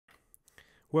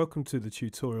Welcome to the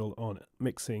tutorial on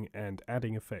mixing and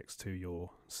adding effects to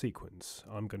your sequence.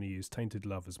 I'm going to use Tainted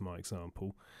Love as my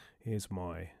example. Here's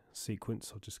my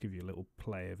sequence. I'll just give you a little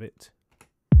play of it.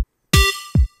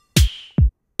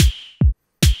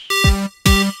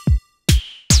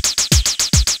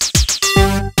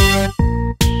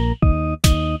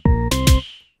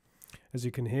 As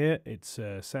you can hear, it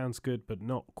sounds good but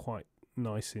not quite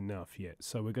nice enough yet,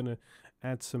 so we're going to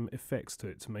add some effects to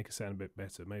it to make it sound a bit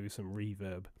better, maybe some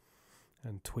reverb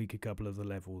and tweak a couple of the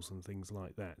levels and things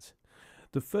like that.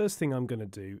 The first thing I'm going to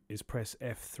do is press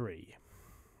F3.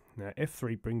 Now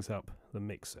F3 brings up the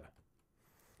mixer.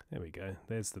 There we go,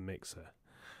 there's the mixer.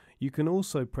 You can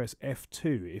also press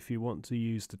F2 if you want to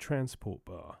use the transport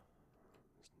bar.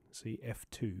 See,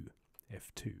 F2,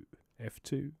 F2,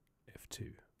 F2,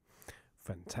 F2.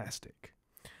 Fantastic.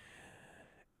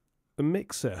 The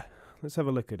mixer, let's have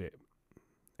a look at it.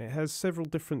 It has several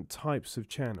different types of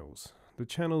channels. The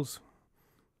channels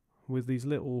with these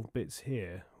little bits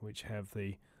here, which have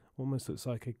the almost looks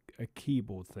like a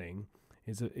keyboard thing,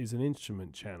 is an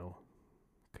instrument channel.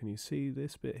 Can you see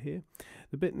this bit here?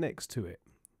 The bit next to it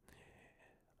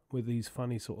with these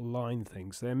funny sort of line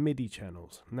things, they're MIDI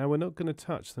channels. Now we're not going to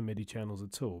touch the MIDI channels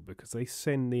at all because they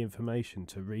send the information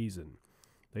to Reason.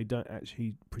 They don't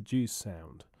actually produce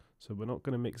sound, so we're not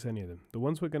going to mix any of them. The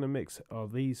ones we're going to mix are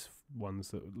these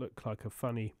ones that look like a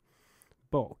funny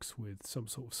box with some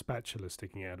sort of spatula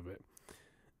sticking out of it.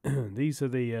 These are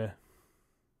the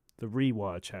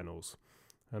ReWire channels,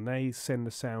 and they send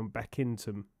the sound back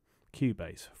into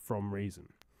Cubase from Reason.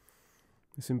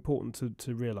 It's important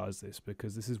to realise this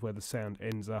because this is where the sound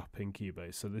ends up in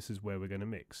Cubase, so this is where we're going to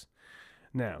mix.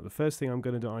 Now, the first thing I'm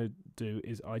going to do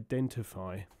is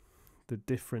identify the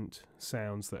different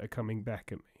sounds that are coming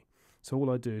back at me. So all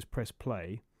I do is press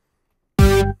play.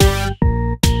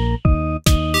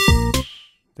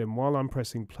 Then while I'm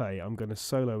pressing play, I'm going to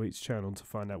solo each channel to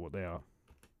find out what they are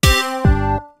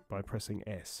by pressing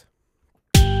S.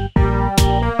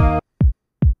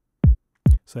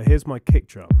 So here's my kick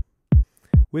drum.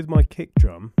 With my kick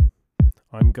drum,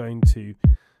 I'm going to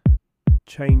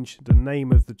change the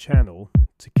name of the channel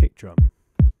to kick drum.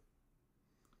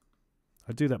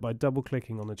 I do that by double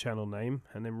clicking on the channel name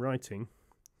and then writing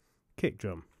kick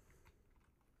drum.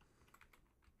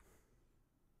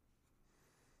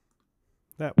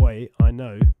 That way I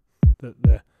know that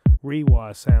the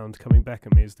ReWire sound coming back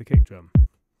at me is the kick drum.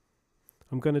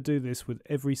 I'm going to do this with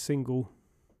every single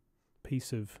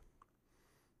piece of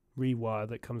ReWire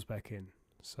that comes back in.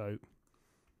 So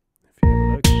if you have a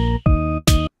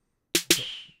look, I've got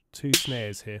two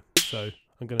snares here, so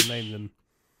I'm going to name them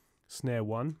snare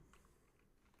 1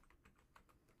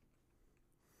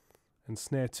 and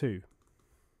snare 2.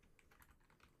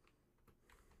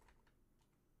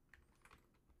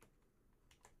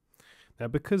 Now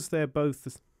because they're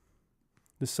both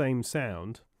the same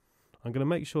sound, I'm going to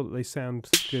make sure that they sound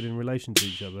good in relation to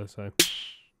each other, so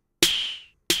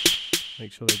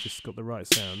make sure they've just got the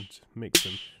right sound, mix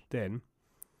them. Then,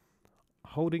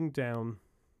 holding down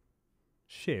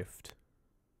Shift,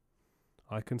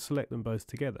 I can select them both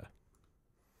together.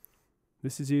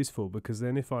 This is useful because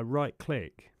then if I right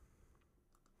click,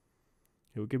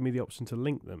 it will give me the option to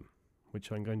link them,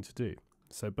 which I'm going to do.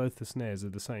 So both the snares are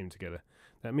the same together.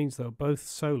 That means they'll both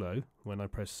solo when I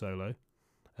press solo,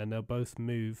 and they'll both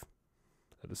move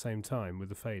at the same time with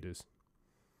the faders.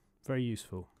 Very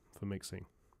useful for mixing.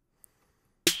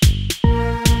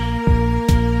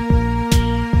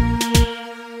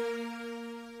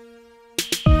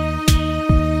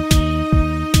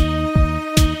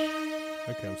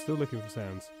 Okay, I'm still looking for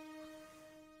sounds.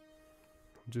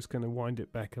 I'm just going to wind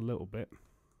it back a little bit.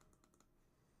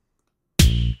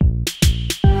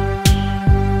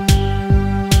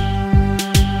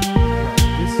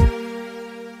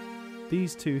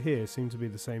 These two here seem to be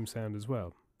the same sound as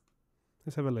well.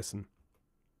 Let's have a listen.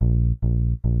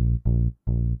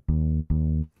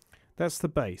 That's the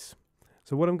bass.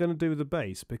 So what I'm going to do with the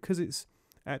bass, because it's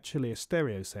actually a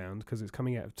stereo sound, because it's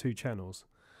coming out of two channels,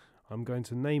 I'm going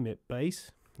to name it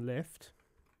bass left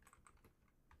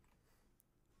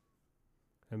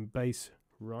and bass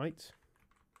right.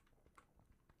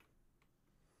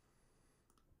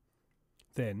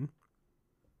 Then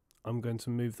I'm going to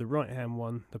move the right hand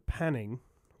one, the panning,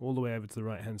 all the way over to the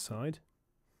right hand side,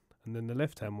 and then the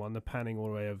left hand one, the panning all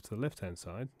the way over to the left hand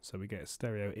side, so we get a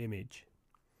stereo image.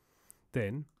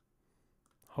 Then,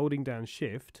 holding down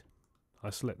Shift,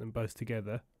 I select them both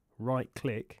together, right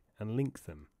click and link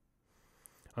them.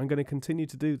 I'm going to continue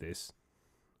to do this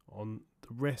on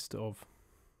the rest of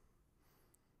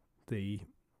the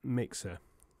mixer.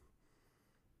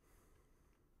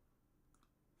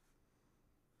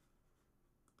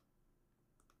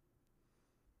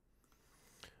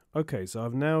 Okay, so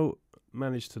I've now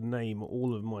managed to name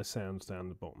all of my sounds down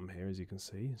the bottom here, as you can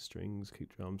see. Strings,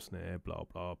 kick drum, snare, blah,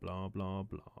 blah, blah, blah,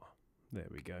 blah. There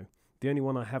we go. The only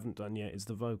one I haven't done yet is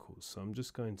the vocals, so I'm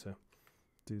just going to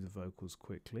do the vocals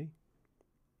quickly.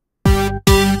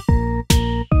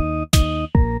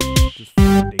 Just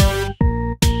finding it.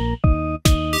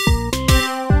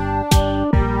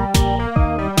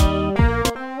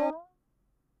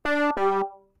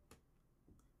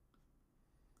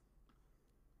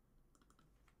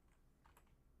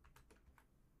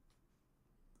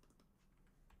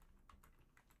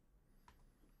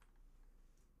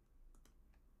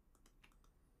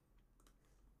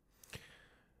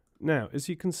 Now, as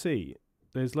you can see,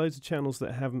 there's loads of channels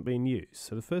that haven't been used.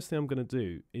 So the first thing I'm going to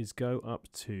do is go up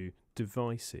to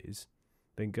Devices,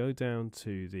 then go down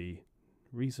to the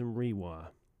ReWire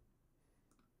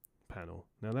panel.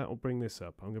 Now that will bring this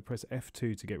up. I'm going to press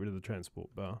F2 to get rid of the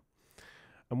transport bar.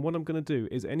 And what I'm going to do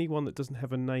is anyone that doesn't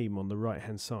have a name on the right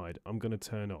hand side, I'm going to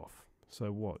turn off.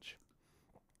 So watch.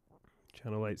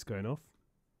 Channel 8's going off.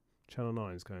 Channel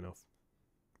 9's going off.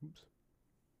 Oops.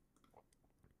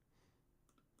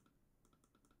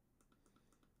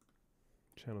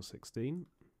 Channel 16.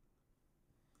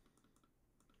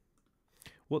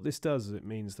 What this does is it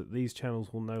means that these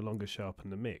channels will no longer sharpen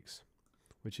the mix,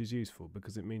 which is useful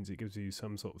because it means it gives you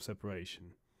some sort of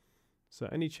separation. So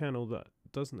any channel that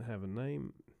doesn't have a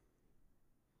name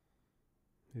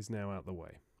is now out the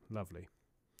way. Lovely.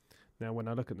 Now when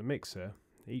I look at the mixer,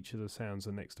 each of the sounds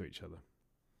are next to each other.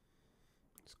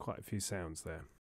 There's quite a few sounds there.